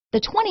The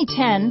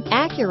 2010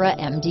 Acura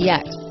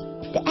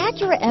MDX. The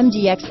Acura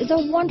MDX is a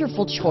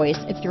wonderful choice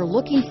if you're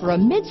looking for a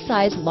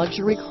mid-size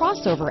luxury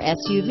crossover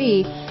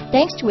SUV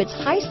thanks to its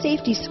high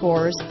safety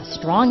scores, a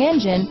strong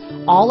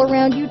engine,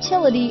 all-around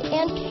utility,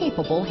 and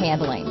capable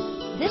handling.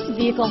 This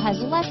vehicle has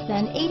less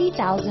than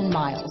 80,000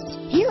 miles.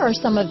 Here are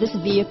some of this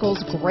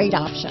vehicle's great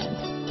options: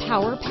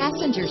 power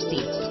passenger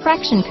seat,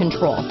 traction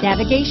control,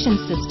 navigation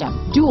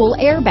system, dual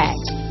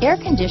airbags, air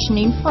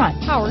conditioning front,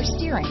 power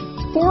steering,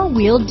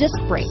 four-wheel disc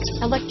brakes,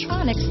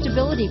 electronic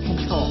stability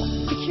control,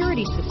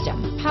 security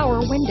system, power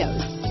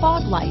windows,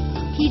 fog lights,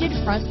 heated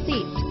front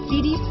seats,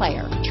 CD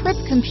player, trip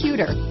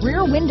computer,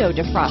 rear window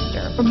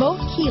defroster, remote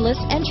keyless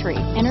entry,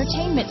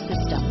 entertainment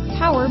system,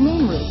 power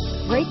moonroof,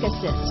 brake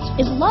assist.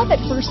 Is love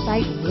at first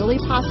sight really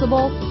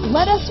possible?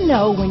 Let us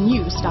know when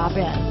you stop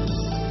in.